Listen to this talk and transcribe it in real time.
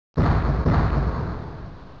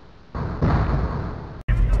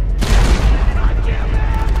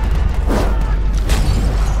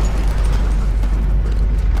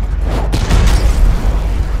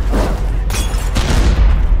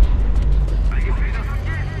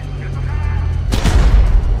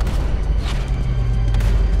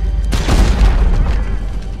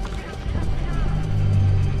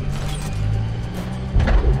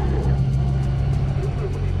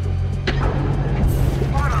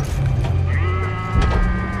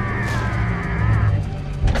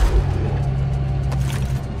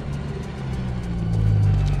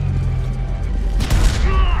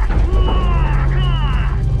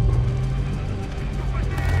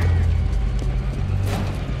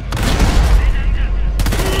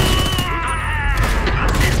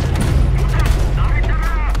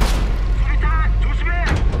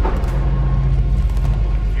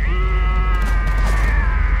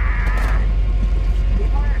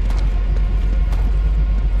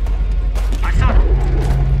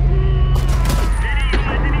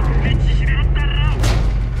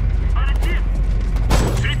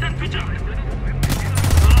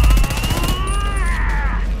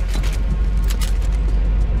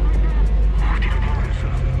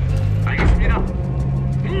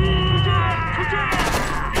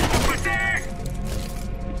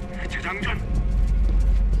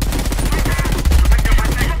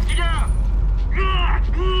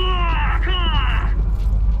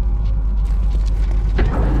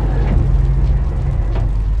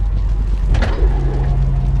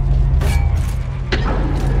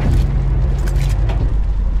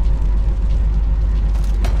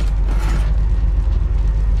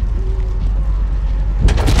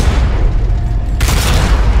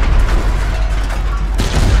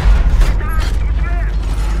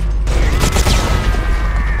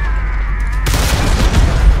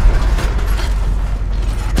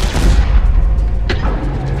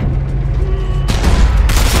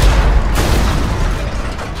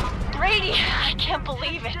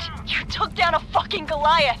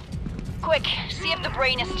Goliath. Quick, see if the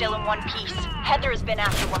brain is still in one piece. Heather has been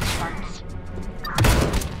after one's parts.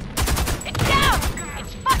 It's down!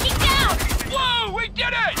 It's fucking down! Whoa, we did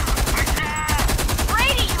it!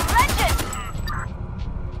 Brady, you legend!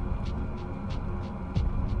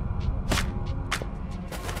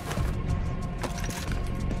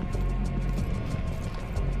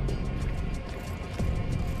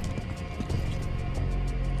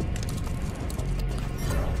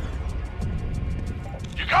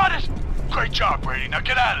 You got it! Great job, Brady. Now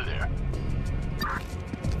get out of there.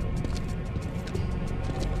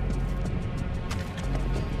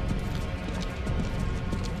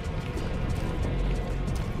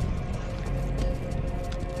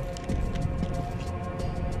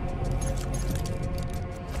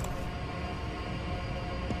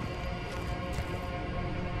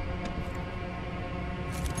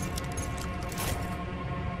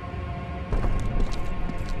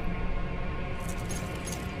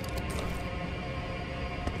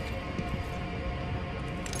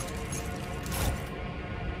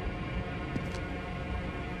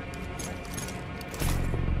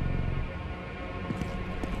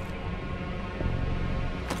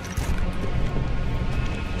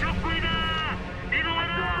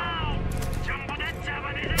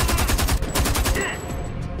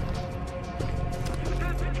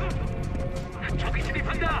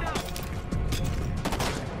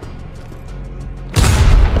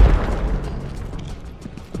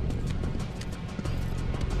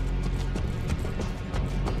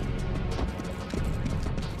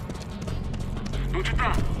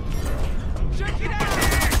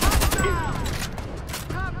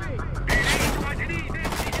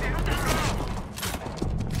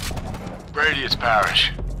 Brady, it's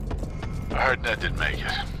Parrish. I heard Ned didn't make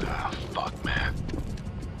it. Oh, fuck, man.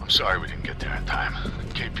 I'm sorry we didn't get there in time.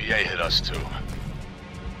 KPA hit us, too.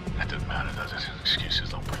 That doesn't matter, does it? Excuses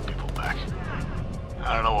don't bring people back.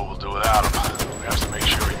 I don't know what we'll do without him. We have to make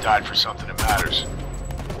sure he died for something that matters.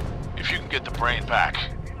 If you can get the brain back,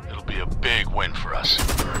 it'll be a big win for us.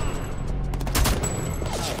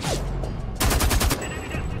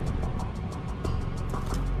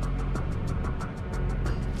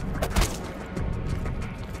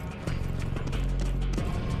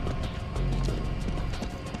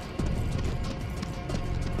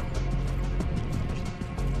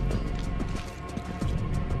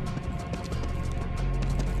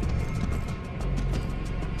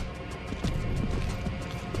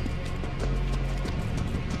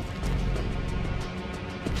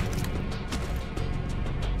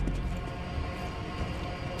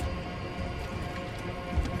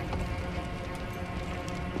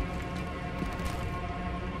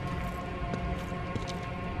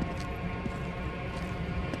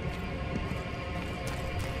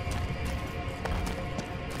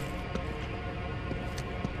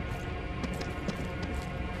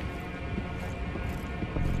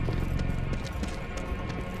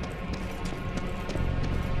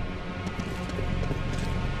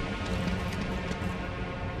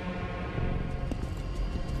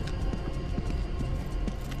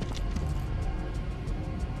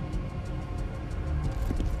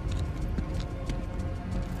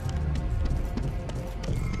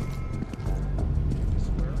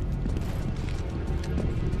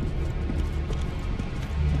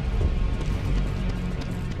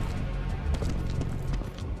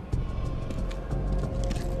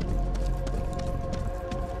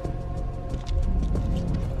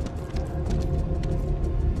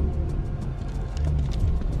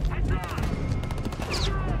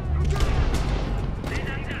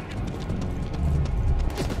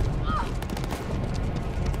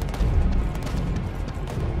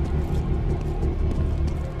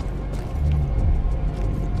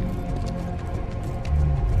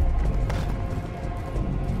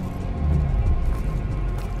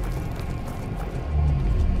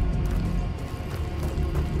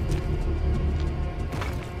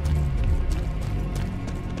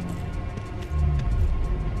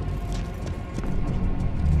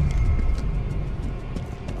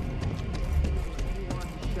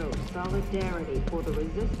 Solidarity for the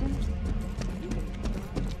resistance.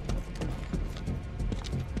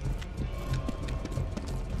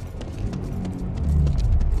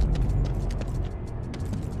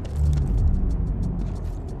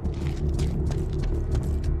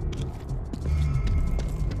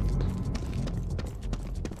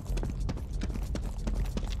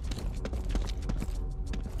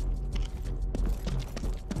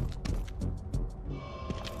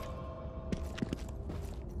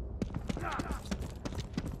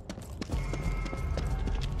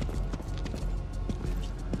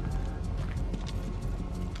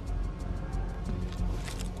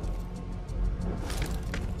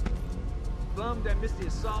 bummed I missed the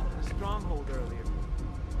assault on the stronghold earlier.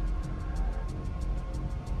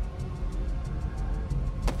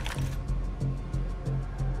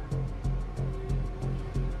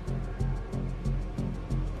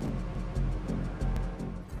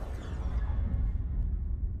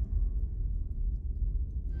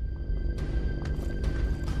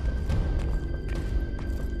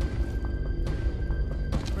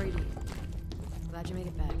 Brady, glad you made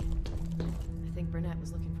it back. I think Burnett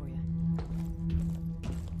was looking for you.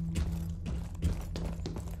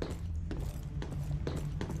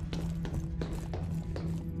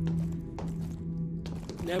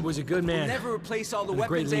 Ned was a good man. We'll never replace all the And a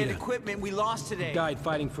great weapons and leader. equipment we lost today. He died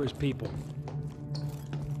fighting for his people.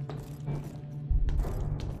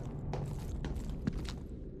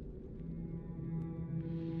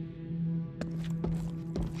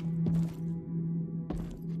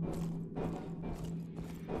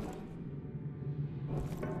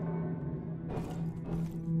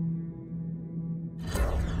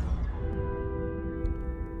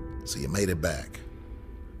 So you made it back.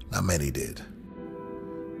 Not many did.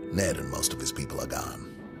 Ned and most of his people are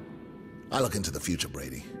gone. I look into the future,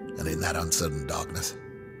 Brady, and in that uncertain darkness,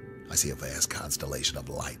 I see a vast constellation of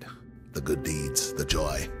light. The good deeds, the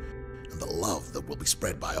joy, and the love that will be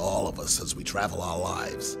spread by all of us as we travel our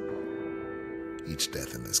lives. Each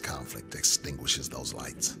death in this conflict extinguishes those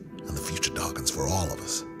lights, and the future darkens for all of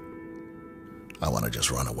us. I want to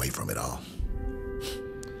just run away from it all.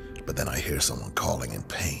 But then I hear someone calling in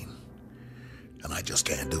pain, and I just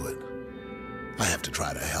can't do it. I have to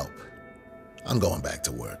try to help. I'm going back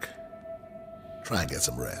to work. Try and get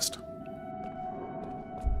some rest.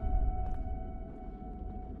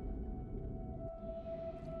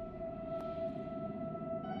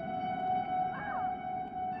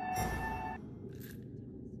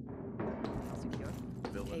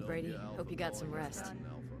 Hey, Brady, hope you got some rest.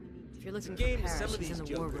 If you're looking for Game to some Parrish, of he's these in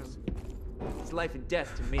the war room. jokers. It's life and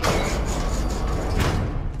death to me.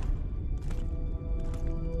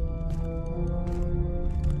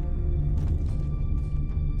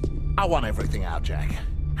 I want everything out, Jack.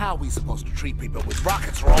 How are we supposed to treat people with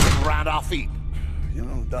rockets rolling around our feet? You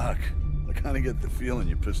know, Doc, I kind of get the feeling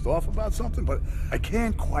you're pissed off about something, but I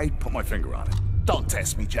can't quite put my finger on it. Don't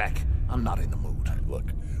test me, Jack. I'm not in the mood. Look,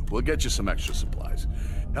 we'll get you some extra supplies.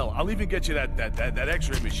 Hell, I'll even get you that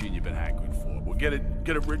X-ray machine you've been hankering for. We'll get it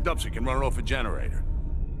rigged up so you can run it off a generator.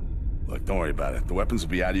 Look, don't worry about it. The weapons will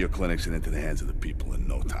be out of your clinics and into the hands of the people in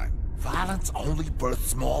no time. Violence only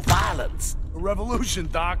births more violence. A revolution,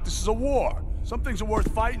 Doc. This is a war. Some things are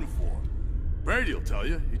worth fighting for. Brady will tell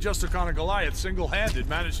you. He just took on a Goliath single-handed,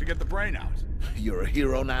 managed to get the brain out. You're a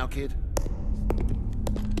hero now, kid?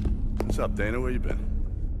 What's up, Dana? Where you been?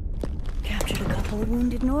 Captured a couple of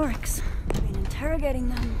wounded Norks. Been interrogating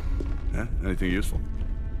them. Yeah? Anything useful?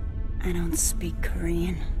 I don't speak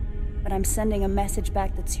Korean, but I'm sending a message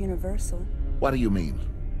back that's universal. What do you mean?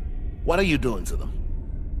 What are you doing to them?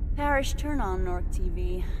 Parrish, turn on Nork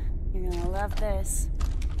TV. You're gonna love this.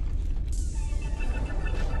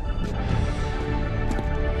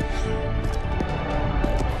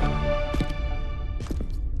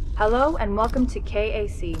 Hello and welcome to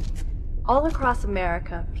KAC. All across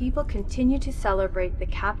America, people continue to celebrate the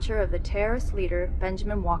capture of the terrorist leader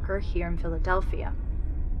Benjamin Walker here in Philadelphia.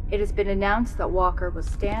 It has been announced that Walker will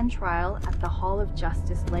stand trial at the Hall of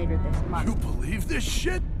Justice later this month. You believe this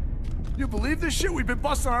shit? You believe this shit? We've been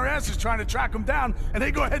busting our asses trying to track him down, and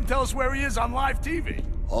they go ahead and tell us where he is on live TV.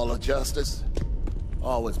 All of justice?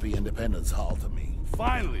 Always be Independence Hall to me.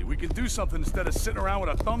 Finally, we can do something instead of sitting around with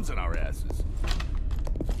our thumbs in our asses.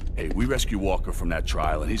 Hey, we rescue Walker from that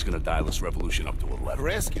trial, and he's gonna dial this revolution up to 11.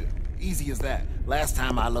 Rescue? Easy as that. Last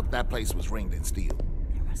time I looked, that place was ringed in steel.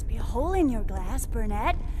 There must be a hole in your glass,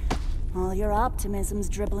 Burnett. All your optimism's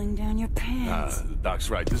dribbling down your pants. Doc's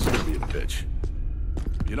right. This is gonna be a bitch.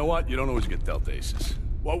 You know what? You don't always get dealt aces.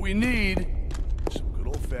 What we need is some good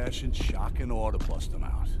old-fashioned shock and awe to bust them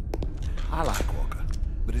out. I like Walker,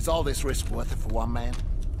 but is all this risk worth it for one man?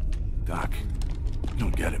 Doc, you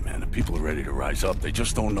don't get it, man. The people are ready to rise up. They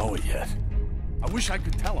just don't know it yet. I wish I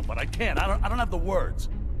could tell them, but I can't. I don't have the words.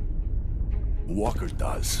 Walker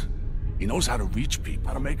does. He knows how to reach people,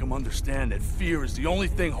 how to make them understand that fear is the only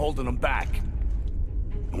thing holding them back.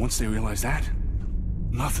 And once they realize that,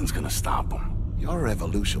 nothing's gonna stop them. Your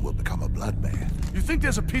revolution will become a bloodbath. You think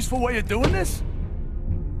there's a peaceful way of doing this?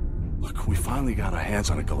 Look, we finally got our hands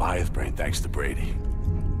on a Goliath brain thanks to Brady.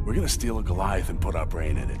 We're gonna steal a Goliath and put our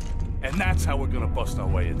brain in it. And that's how we're gonna bust our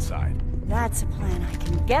way inside. That's a plan I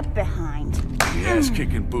can get behind. The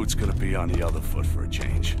ass-kicking boot's gonna be on the other foot for a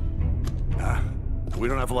change. We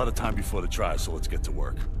don't have a lot of time before the trial, so let's get to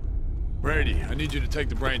work. Brady, I need you to take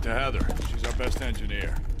the brain to Heather. She's our best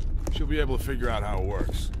engineer. She'll be able to figure out how it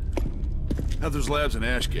works. Heather's lab's in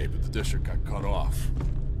Ashgate, but the district got cut off.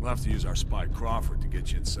 We'll have to use our spy Crawford to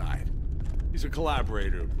get you inside. He's a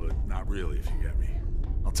collaborator, but not really, if you get me.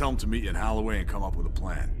 I'll tell him to meet you in Holloway and come up with a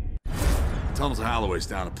plan. Tunnels to Holloway's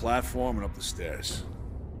down a platform and up the stairs.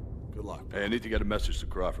 Good luck. Hey, I need to get a message to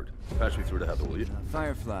Crawford. Pass me through to Heather, will you?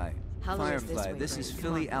 Firefly. Holloway's this Firefly, way, this Brady. is Come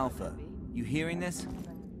Philly on, Alpha. baby. You hearing this?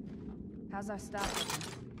 How's our stuff?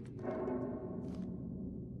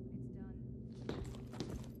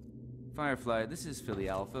 Firefly, this is Philly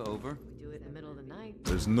Alpha, over. We do it in the middle of the night.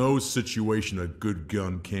 There's no situation a good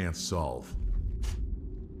gun can't solve.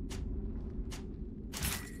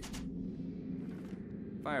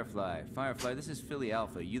 Firefly, Firefly, this is Philly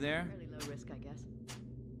Alpha. You there? Fairly low risk, I guess.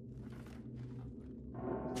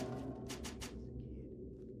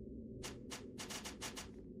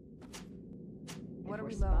 What If are we're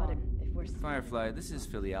we low spotted, on? if we're Firefly, this is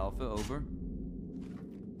Philly Alpha, over.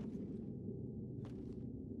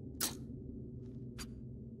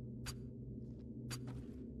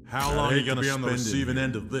 How long are you gonna be on the receiving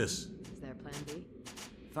end of this? Is there a plan B?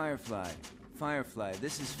 Firefly, Firefly,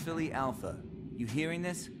 this is Philly Alpha. You hearing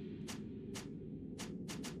this?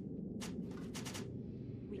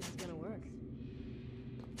 This is gonna work.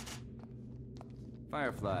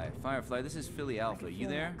 Firefly, Firefly, this is Philly Alpha. You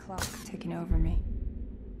there? Clock taking over me.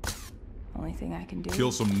 Only thing I can do.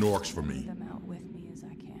 Kill some Norks for Lead me. them out with me as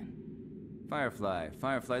I can. Firefly,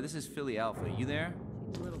 Firefly, this is Philly Alpha. You there?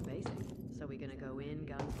 Seems a little basic. So we gonna go in,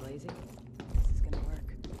 guns blazing? This is gonna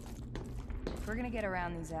work. If we're gonna get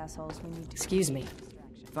around these assholes, we need to. Excuse me.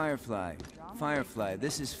 Firefly, Firefly,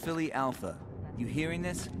 this is Philly Alpha. You hearing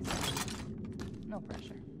this? No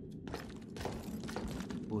pressure.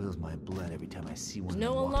 Boils my blood every time I see one.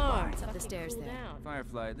 No alarms. Up the stairs there.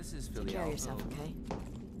 Firefly, this is Philly Take care of Alpha. yourself, okay?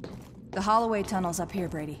 The Holloway tunnel's up here,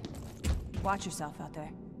 Brady. Watch yourself out there.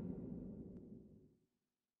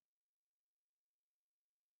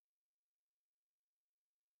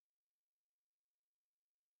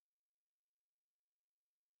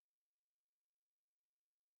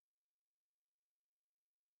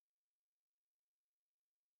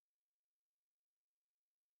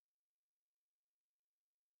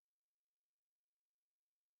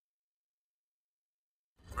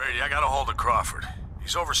 Brady, I got a hold of Crawford.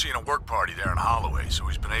 He's overseeing a work party there in Holloway, so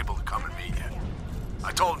he's been able to come and meet you.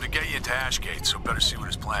 I told him to get you into Ashgate, so better see what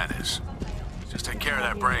his plan is. Just take care of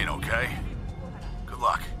that brain, okay? Good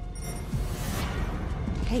luck.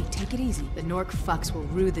 Hey, take it easy. The Nork fucks will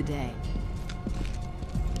rue the day.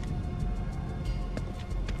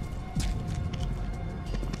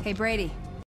 Hey, Brady.